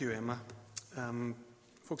Thank you, Emma.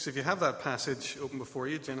 Folks, if you have that passage open before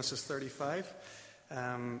you, Genesis 35,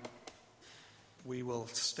 we will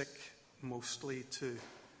stick mostly to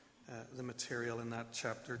the material in that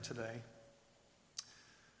chapter today.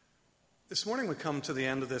 This morning we come to the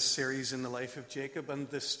end of this series in the life of Jacob, and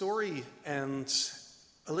the story ends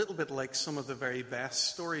a little bit like some of the very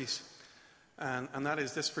best stories. And that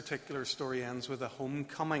is, this particular story ends with a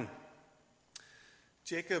homecoming.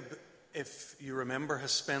 Jacob, if you remember,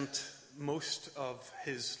 has spent most of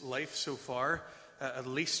his life so far, at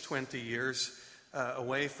least 20 years,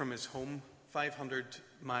 away from his home, 500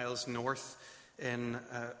 miles north in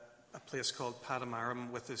a place called Paddan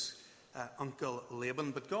Aram with his uncle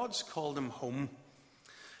Laban. But God's called him home.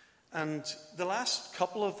 And the last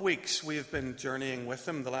couple of weeks we have been journeying with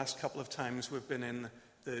him. The last couple of times we've been in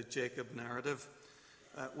the Jacob narrative.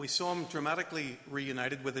 We saw him dramatically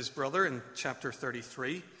reunited with his brother in chapter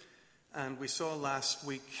 33. And we saw last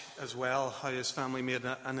week as well how his family made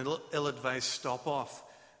an ill-advised stop-off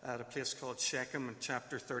at a place called Shechem in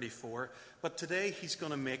chapter 34. But today he's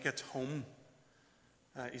going to make it home.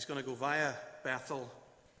 He's going to go via Bethel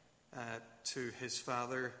to his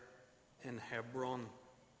father in Hebron.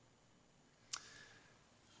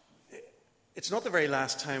 It's not the very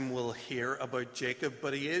last time we'll hear about Jacob,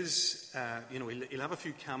 but he is, he'll have a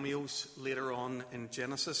few cameos later on in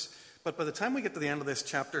Genesis. But by the time we get to the end of this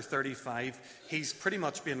chapter 35, he's pretty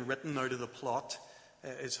much been written out of the plot,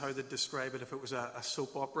 is how they'd describe it if it was a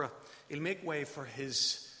soap opera. He'll make way for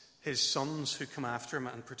his sons who come after him,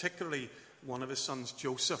 and particularly one of his sons,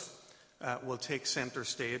 Joseph, will take center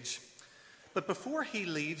stage. But before he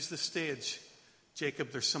leaves the stage, Jacob,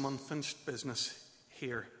 there's some unfinished business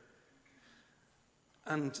here.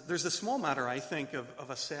 And there's the small matter, I think, of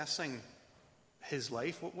assessing his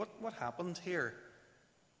life. What happened here?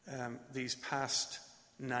 These past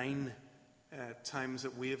 9 times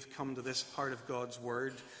that we have come to this part of God's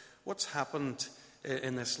Word. What's happened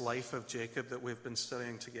in this life of Jacob that we've been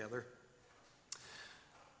studying together?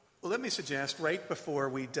 Well, let me suggest right before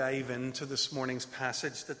we dive into this morning's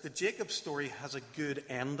passage that the Jacob story has a good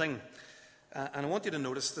ending. And I want you to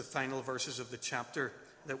notice the final verses of the chapter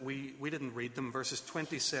that we didn't read them, verses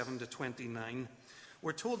 27 to 29.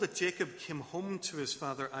 We're told that Jacob came home to his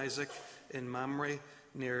father Isaac in Mamre,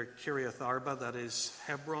 near Kiriath Arba, that is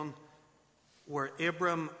Hebron, where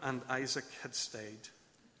Abram and Isaac had stayed.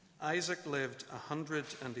 Isaac lived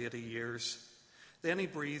 180 years. Then he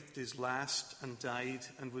breathed his last and died,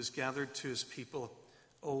 and was gathered to his people,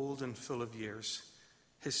 old and full of years.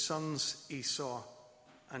 His sons Esau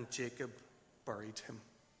and Jacob buried him.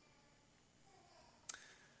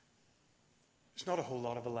 There's not a whole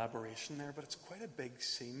lot of elaboration there, but it's quite a big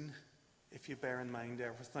scene if you bear in mind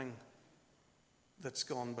everything that's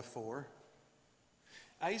gone before.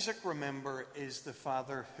 Isaac, remember, is the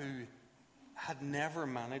father who had never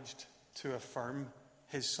managed to affirm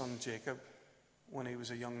his son Jacob when he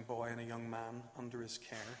was a young boy and a young man under his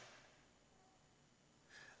care.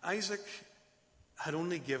 Isaac had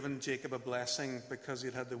only given Jacob a blessing because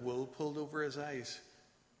he'd had the wool pulled over his eyes.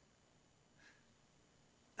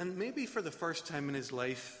 And maybe for the first time in his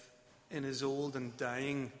life, in his old and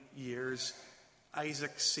dying years,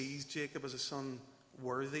 Isaac sees Jacob as a son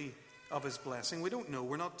worthy of his blessing. We don't know.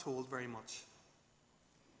 We're not told very much.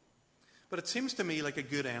 But it seems to me like a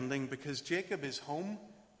good ending because Jacob is home,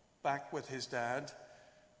 back with his dad.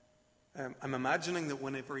 I'm imagining that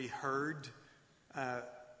whenever he heard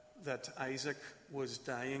that Isaac was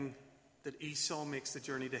dying, that Esau makes the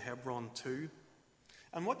journey to Hebron too.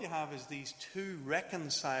 And what you have is these two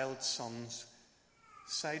reconciled sons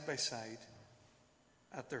side by side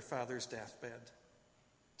at their father's deathbed.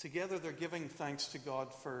 Together they're giving thanks to God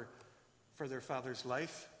for their father's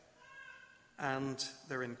life, and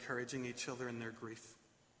they're encouraging each other in their grief.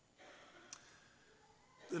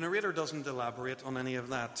 The narrator doesn't elaborate on any of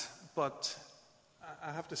that, but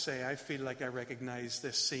I have to say I feel like I recognize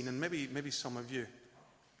this scene, and maybe some of you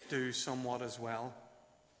do somewhat as well.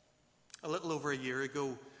 A little over a year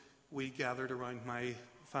ago, we gathered around my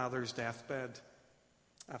father's deathbed,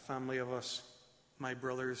 a family of us, my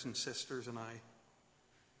brothers and sisters and I.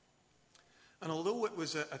 And although it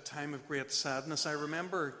was a time of great sadness, I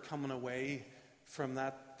remember coming away from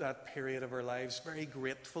that period of our lives very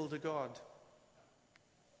grateful to God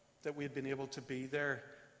that we had been able to be there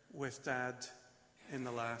with Dad in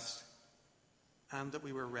the last, and that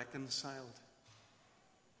we were reconciled,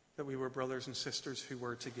 that we were brothers and sisters who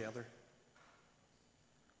were together.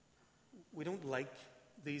 We don't like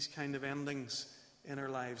these kind of endings in our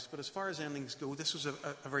lives, but as far as endings go, this was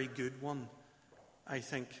a very good one, I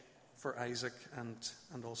think, for Isaac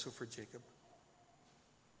and also for Jacob.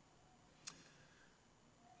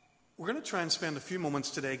 We're going to try and spend a few moments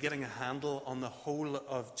today getting a handle on the whole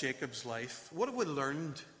of Jacob's life. What have we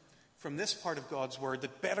learned from this part of God's word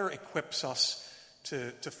that better equips us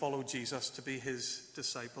to follow Jesus, to be his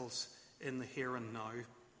disciples in the here and now?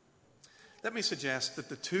 Let me suggest that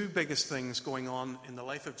the two biggest things going on in the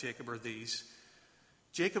life of Jacob are these: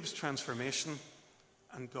 Jacob's transformation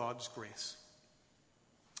and God's grace.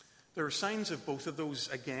 There are signs of both of those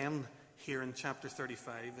again here in chapter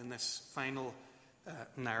 35, in this final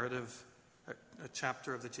narrative, a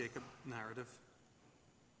chapter of the Jacob narrative.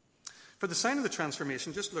 For the sign of the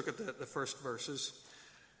transformation, just look at the first verses.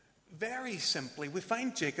 Very simply, we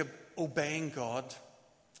find Jacob obeying God.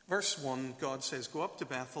 Verse 1, God says, "Go up to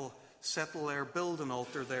Bethel, settle there, build an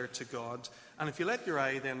altar there to God." And if you let your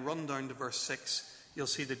eye then run down to verse 6, you'll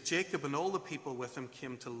see that Jacob and all the people with him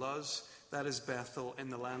came to Luz, that is Bethel,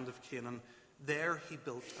 in the land of Canaan. There he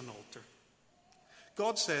built an altar.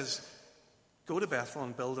 God says, "Go to Bethel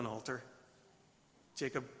and build an altar."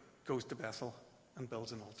 Jacob goes to Bethel and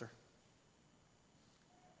builds an altar.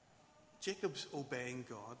 Jacob's obeying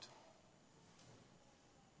God.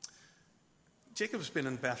 Jacob's been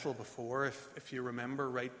in Bethel before, if you remember,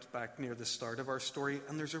 right back near the start of our story.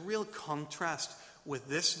 And there's a real contrast with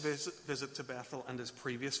this visit to Bethel and his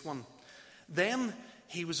previous one. Then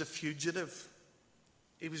he was a fugitive.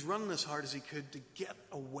 He was running as hard as he could to get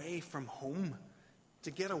away from home, to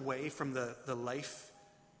get away from the life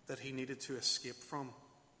that he needed to escape from.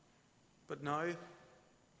 But now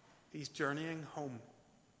he's journeying home,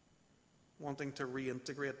 wanting to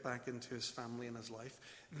reintegrate back into his family and his life.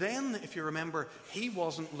 Then, if you remember, he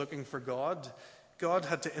wasn't looking for God. God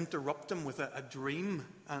had to interrupt him with a dream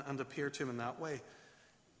and appear to him in that way.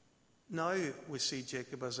 Now we see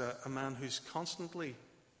Jacob as a man who's constantly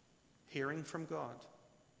hearing from God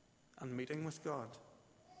and meeting with God.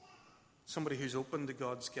 Somebody who's open to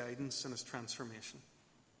God's guidance and his transformation.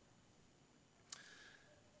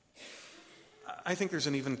 I think there's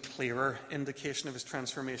an even clearer indication of his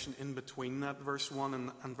transformation in between that verse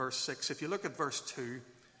 1 and verse 6. If you look at verse 2,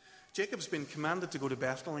 Jacob's been commanded to go to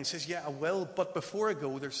Bethel, and he says, "Yeah, I will, but before I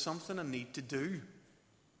go, there's something I need to do."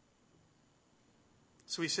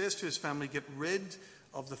 So he says to his family, "Get rid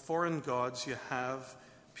of the foreign gods you have,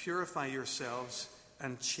 purify yourselves,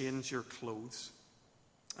 and change your clothes."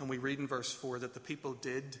 And we read in verse 4 that the people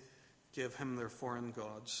did give him their foreign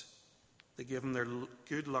gods. They give him their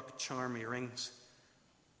good luck charm earrings,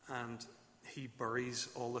 and he buries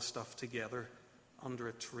all the stuff together under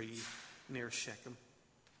a tree near Shechem.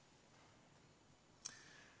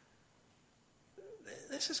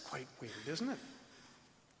 This is quite weird, isn't it?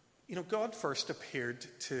 You know, God first appeared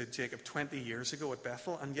to Jacob 20 years ago at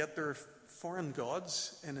Bethel, and yet there are foreign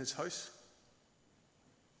gods in his house,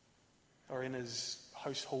 or in his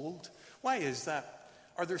household. Why is that?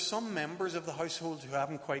 Are there some members of the household who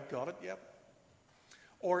haven't quite got it yet?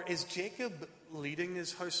 Or is Jacob leading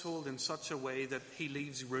his household in such a way that he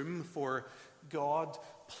leaves room for God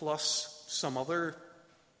plus some other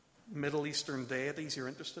Middle Eastern deities you're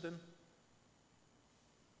interested in?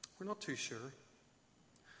 We're not too sure.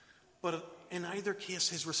 But in either case,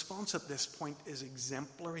 his response at this point is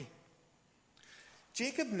exemplary.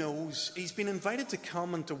 Jacob knows he's been invited to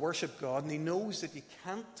come and to worship God, and he knows that you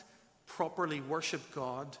can't properly worship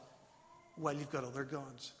God while you've got other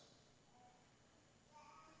gods.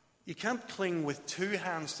 You can't cling with two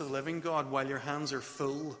hands to the living God while your hands are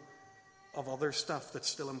full of other stuff that's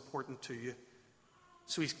still important to you.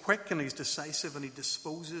 So he's quick and he's decisive, and he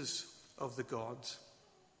disposes of the gods.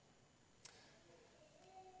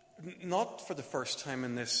 Not for the first time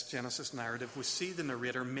in this Genesis narrative, we see the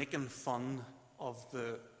narrator making fun of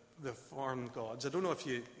the foreign gods. I don't know if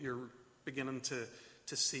you're beginning to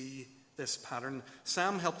see this pattern.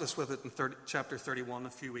 Sam helped us with it in chapter 31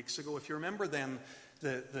 a few weeks ago. If you remember then,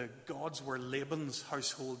 the gods were Laban's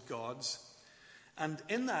household gods. And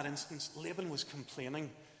in that instance, Laban was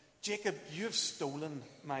complaining, "Jacob, you have stolen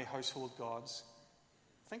my household gods."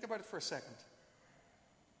 Think about it for a second.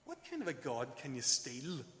 What kind of a god can you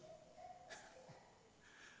steal?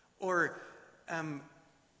 Or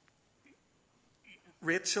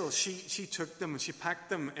Rachel, she took them and she packed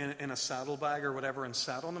them in a saddlebag or whatever and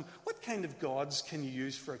sat on them. What kind of gods can you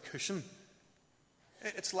use for a cushion?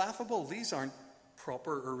 It's laughable. These aren't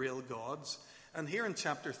proper or real gods. And here in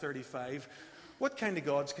chapter 35, what kind of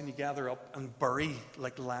gods can you gather up and bury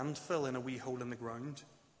like landfill in a wee hole in the ground?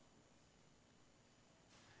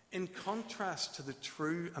 In contrast to the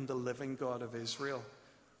true and the living God of Israel,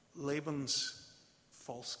 Laban's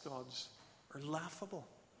false gods are laughable.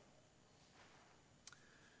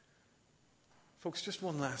 Folks, just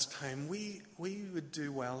one last time, we would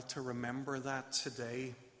do well to remember that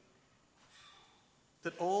today.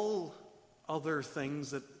 that all other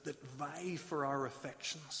things that vie for our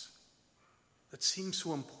affections, that seem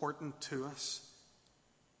so important to us,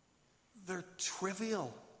 they're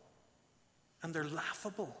trivial and they're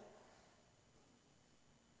laughable.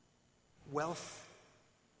 Wealth,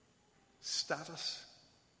 status,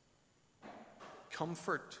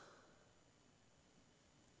 comfort,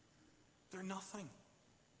 they're nothing.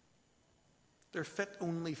 They're fit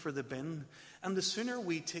only for the bin. And the sooner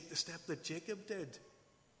we take the step that Jacob did,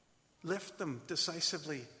 lift them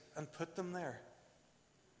decisively and put them there,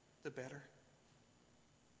 the better.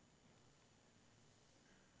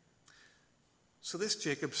 So this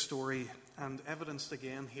Jacob story, and evidenced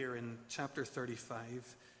again here in chapter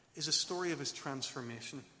 35, is a story of his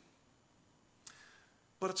transformation.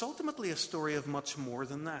 But it's ultimately a story of much more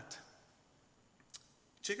than that.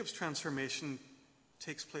 Jacob's transformation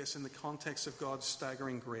takes place in the context of God's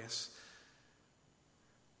staggering grace.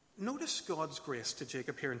 Notice God's grace to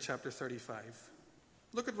Jacob here in chapter 35.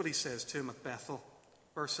 Look at what he says to him at Bethel,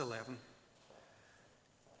 verse 11.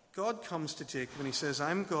 God comes to Jacob and he says,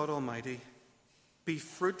 I'm God Almighty. Be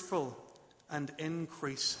fruitful and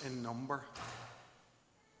increase in number.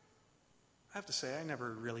 I have to say, I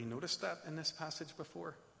never really noticed that in this passage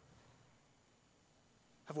before.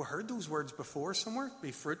 Have we heard those words before somewhere?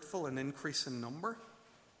 Be fruitful and increase in number?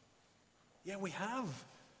 Yeah, we have.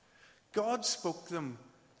 God spoke them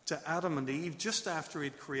to Adam and Eve just after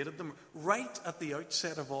he'd created them. Right at the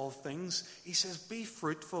outset of all things, he says, be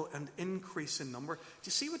fruitful and increase in number. Do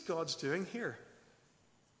you see what God's doing here?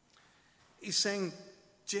 He's saying,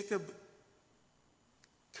 Jacob,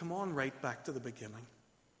 come on right back to the beginning.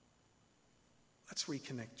 Let's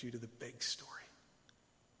reconnect you to the big story.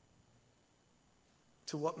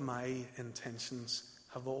 To what my intentions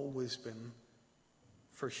have always been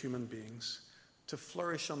for human beings, to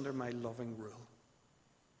flourish under my loving rule.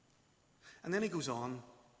 And then he goes on.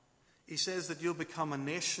 He says that you'll become a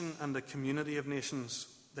nation and a community of nations.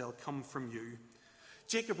 They'll come from you.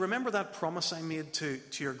 Jacob, remember that promise I made to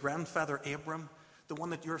your grandfather Abram, the one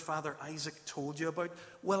that your father Isaac told you about?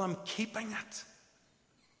 Well, I'm keeping it.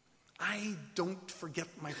 I don't forget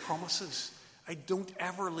my promises. I don't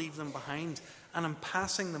ever leave them behind. And I'm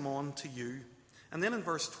passing them on to you. And then in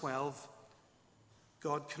verse 12,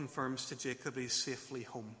 God confirms to Jacob he's safely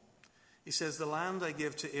home. He says, the land I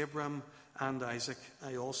gave to Abram and Isaac,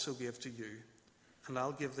 I also give to you. And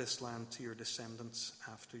I'll give this land to your descendants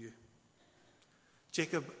after you.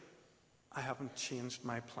 Jacob, I haven't changed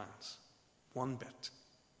my plans one bit.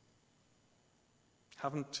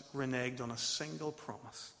 Haven't reneged on a single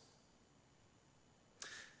promise.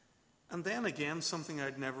 And then again, something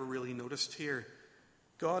I'd never really noticed here.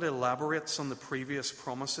 God elaborates on the previous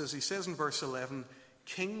promises. He says in verse 11,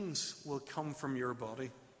 kings will come from your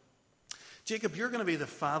body. Jacob, you're going to be the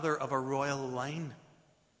father of a royal line.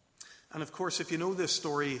 And of course, if you know the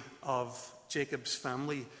story of Jacob's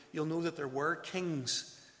family, you'll know that there were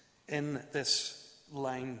kings in this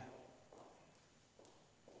line.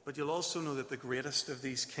 But you'll also know that the greatest of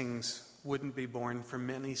these kings wouldn't be born for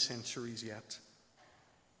many centuries yet.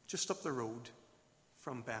 Just up the road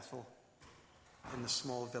from Bethel, in the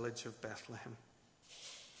small village of Bethlehem.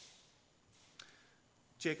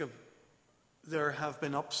 Jacob, there have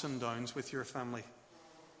been ups and downs with your family.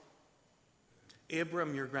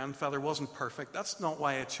 Abram, your grandfather, wasn't perfect. That's not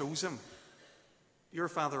why I chose him. Your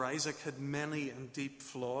father Isaac had many and deep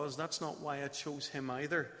flaws. That's not why I chose him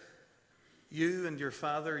either. You and your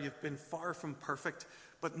father, you've been far from perfect,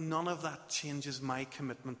 but none of that changes my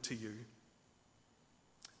commitment to you.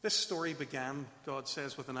 This story began, God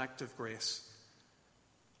says, with an act of grace.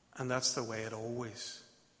 And that's the way it always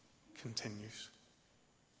continues.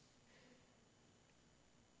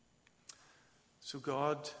 So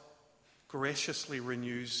God graciously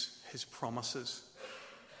renews his promises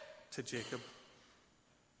to Jacob.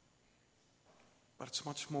 But it's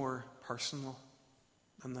much more personal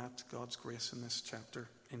than that, God's grace in this chapter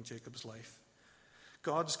in Jacob's life.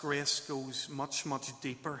 God's grace goes much, much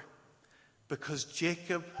deeper because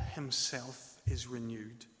Jacob himself is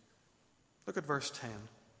renewed. Look at verse 10.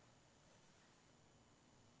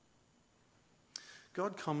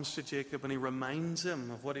 God comes to Jacob and he reminds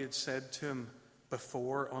him of what he had said to him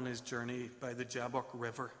before on his journey by the Jabbok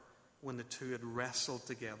River when the two had wrestled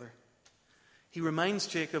together. He reminds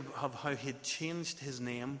Jacob of how he had changed his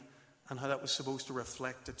name and how that was supposed to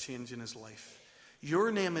reflect a change in his life.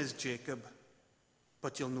 Your name is Jacob,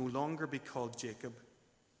 but you'll no longer be called Jacob.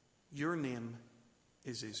 Your name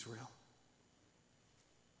is Israel.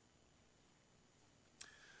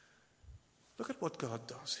 Look at what God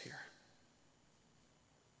does here.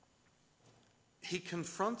 He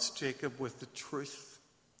confronts Jacob with the truth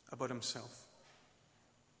about himself.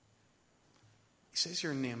 says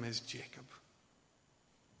your name is Jacob.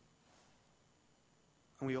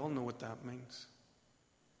 And we all know what that means.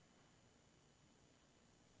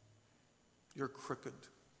 You're crooked.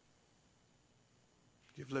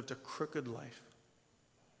 You've lived a crooked life.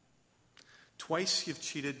 Twice you've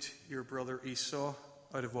cheated your brother Esau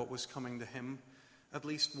out of what was coming to him. At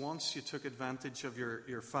least once you took advantage of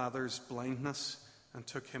your father's blindness and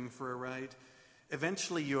took him for a ride.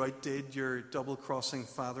 Eventually you outdid your double-crossing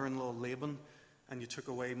father-in-law Laban, and you took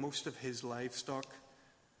away most of his livestock.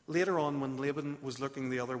 Later on, when Laban was looking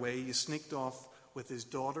the other way, you sneaked off with his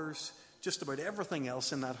daughters, just about everything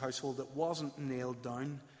else in that household that wasn't nailed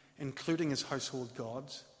down, including his household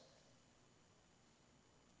gods.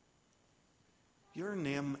 Your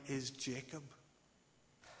name is Jacob.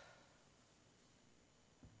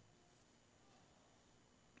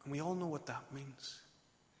 And we all know what that means.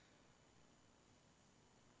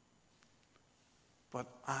 But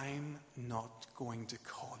I'm not going to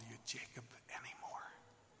call you Jacob anymore.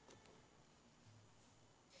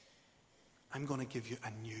 I'm going to give you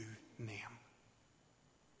a new name.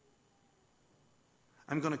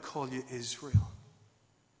 I'm going to call you Israel.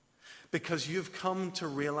 Because you've come to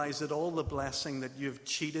realize that all the blessing that you've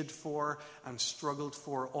cheated for and struggled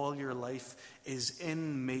for all your life is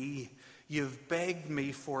in me. You've begged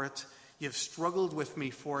me for it. You've struggled with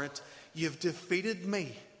me for it. You've defeated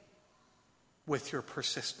me with your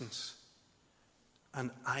persistence.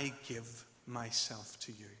 And I give myself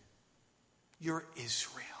to you. You're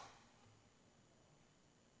Israel.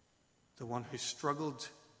 The one who struggled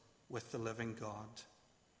with the living God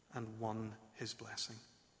and won his blessing.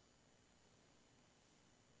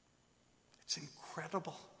 It's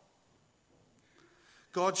incredible.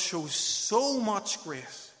 God shows so much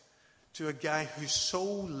grace to a guy who so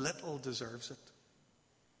little deserves it.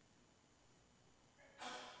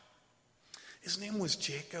 His name was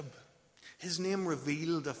Jacob. His name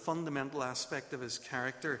revealed a fundamental aspect of his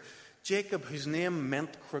character. Jacob, whose name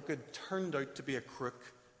meant crooked, turned out to be a crook.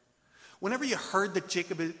 Whenever you heard that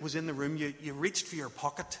Jacob was in the room, you reached for your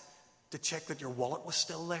pocket to check that your wallet was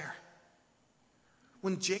still there.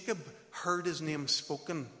 When Jacob heard his name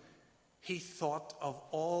spoken, he thought of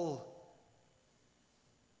all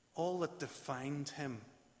that defined him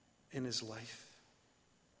in his life.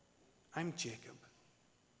 I'm Jacob.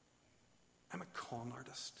 I'm a con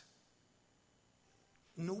artist.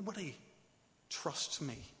 Nobody trusts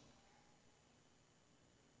me.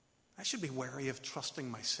 I should be wary of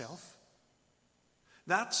trusting myself.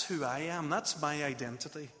 That's who I am. That's my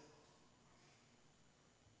identity.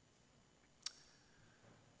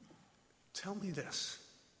 Tell me this.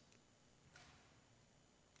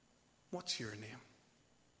 What's your name?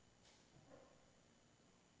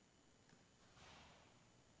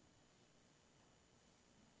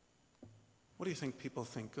 What do you think people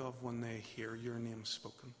think of when they hear your name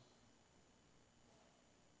spoken?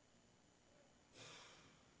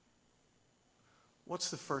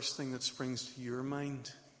 What's the first thing that springs to your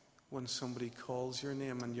mind when somebody calls your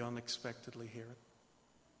name and you unexpectedly hear it?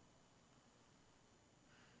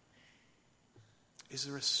 Is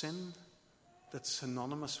there a sin that's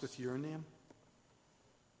synonymous with your name?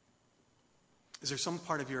 Is there some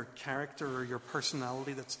part of your character or your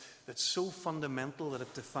personality that's so fundamental that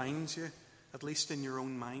it defines you, at least in your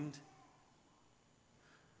own mind?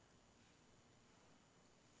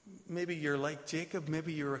 Maybe you're like Jacob.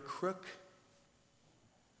 Maybe you're a crook.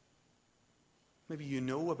 Maybe you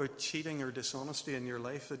know about cheating or dishonesty in your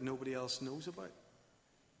life that nobody else knows about.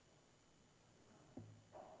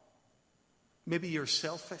 Maybe you're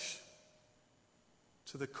selfish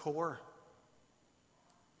to the core.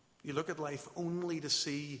 You look at life only to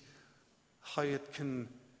see how it can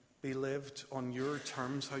be lived on your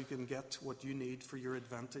terms, how you can get what you need for your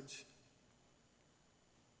advantage.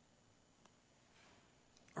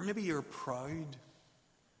 Or maybe you're proud.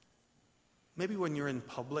 Maybe when you're in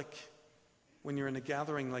public, when you're in a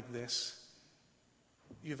gathering like this,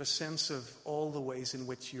 you have a sense of all the ways in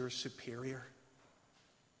which you're superior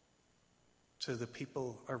to the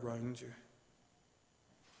people around you.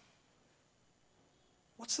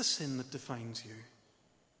 What's the sin that defines you?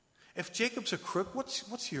 If Jacob's a crook,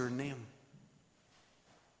 what's your name?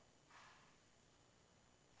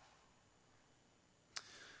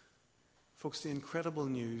 Folks, the incredible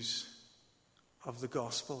news of the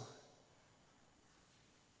gospel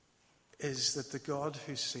is that the God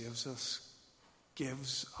who saves us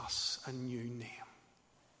gives us a new name.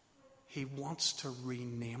 He wants to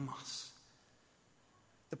rename us.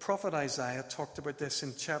 The prophet Isaiah talked about this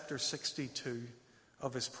in chapter 62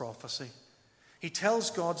 of his prophecy. He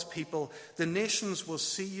tells God's people, the nations will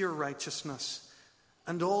see your righteousness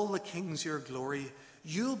and all the kings your glory.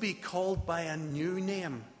 you'll be called by a new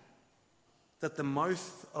name that the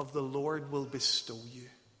mouth of the Lord will bestow you.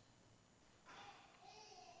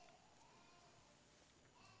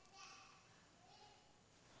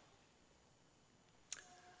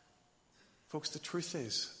 Folks, the truth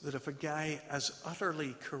is that if a guy as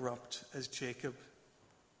utterly corrupt as Jacob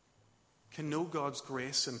can know God's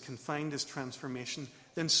grace and can find his transformation,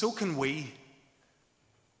 then so can we.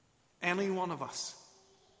 Any one of us.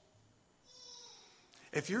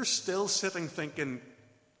 If you're still sitting thinking,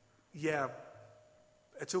 yeah,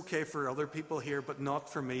 it's okay for other people here, but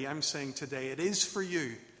not for me, I'm saying today it is for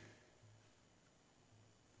you.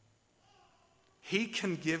 He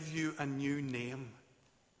can give you a new name.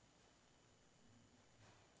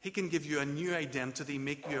 He can give you a new identity,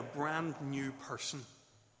 make you a brand new person.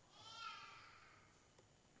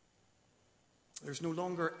 There's no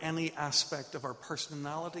longer any aspect of our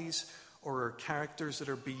personalities or our characters that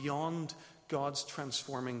are beyond God's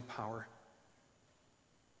transforming power.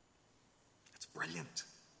 It's brilliant.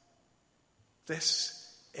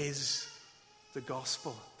 This is the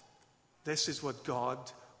gospel. This is what God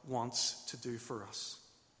wants to do for us.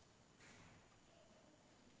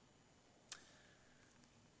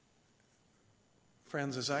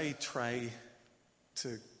 Friends, as I try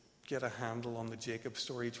to get a handle on the Jacob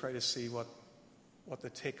story, try to see what the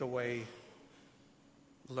takeaway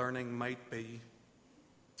learning might be,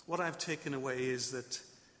 what I've taken away is that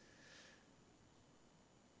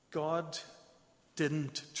God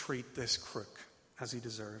didn't treat this crook as he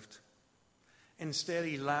deserved. Instead,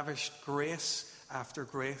 he lavished grace after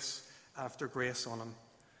grace after grace on him.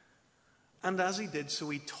 And as he did so,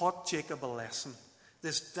 he taught Jacob a lesson.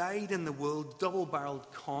 This dyed-in-the-wool,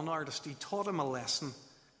 double-barreled con artist, he taught him a lesson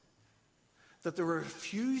that there are a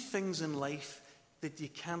few things in life that you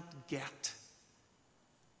can't get,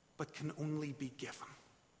 but can only be given.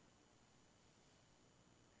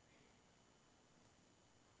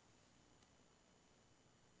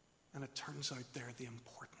 And it turns out they're the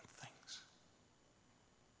important things.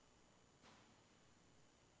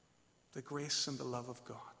 The grace and the love of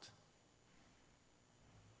God.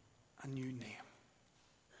 A new name.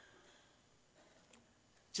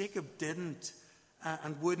 Jacob didn't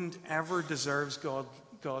and wouldn't ever deserve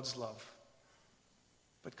God's love.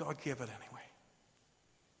 But God gave it anyway.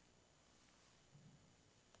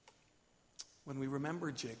 When we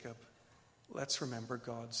remember Jacob, let's remember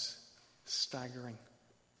God's staggering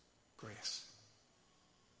grace.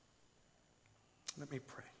 Let me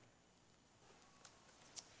pray.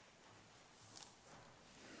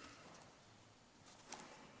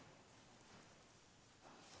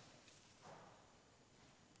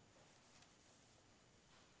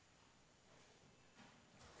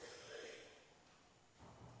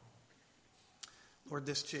 Lord,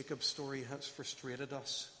 this Jacob story has frustrated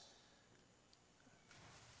us.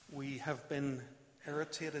 We have been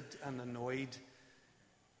irritated and annoyed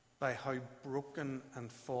by how broken and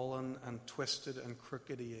fallen and twisted and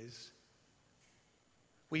crooked he is.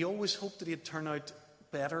 We always hoped that he'd turn out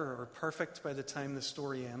better or perfect by the time the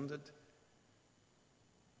story ended.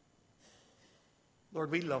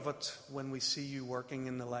 Lord, we love it when we see you working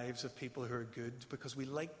in the lives of people who are good, because we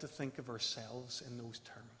like to think of ourselves in those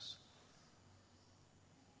terms.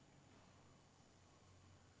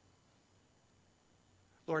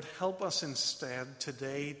 Lord, help us instead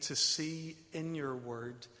today to see in your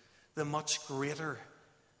word the much greater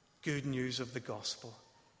good news of the gospel.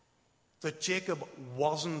 That Jacob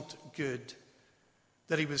wasn't good,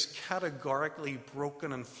 that he was categorically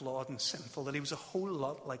broken and flawed and sinful, that he was a whole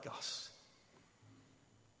lot like us.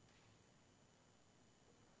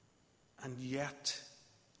 And yet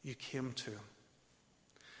you came to him.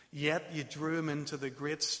 Yet you drew him into the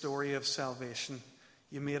great story of salvation.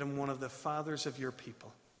 You made him one of the fathers of your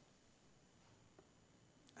people.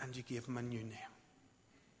 And you gave him a new name.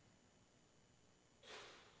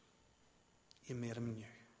 You made him new.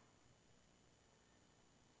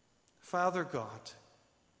 Father God,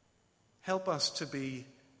 help us to be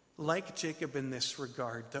like Jacob in this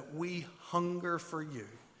regard, that we hunger for you,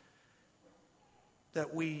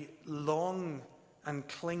 that we long and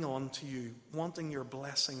cling on to you, wanting your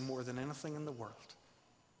blessing more than anything in the world.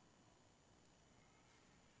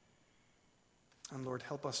 And Lord,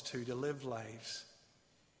 help us too to live lives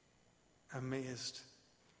amazed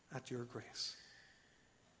at your grace.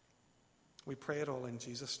 We pray it all in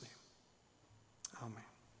Jesus' name. Amen.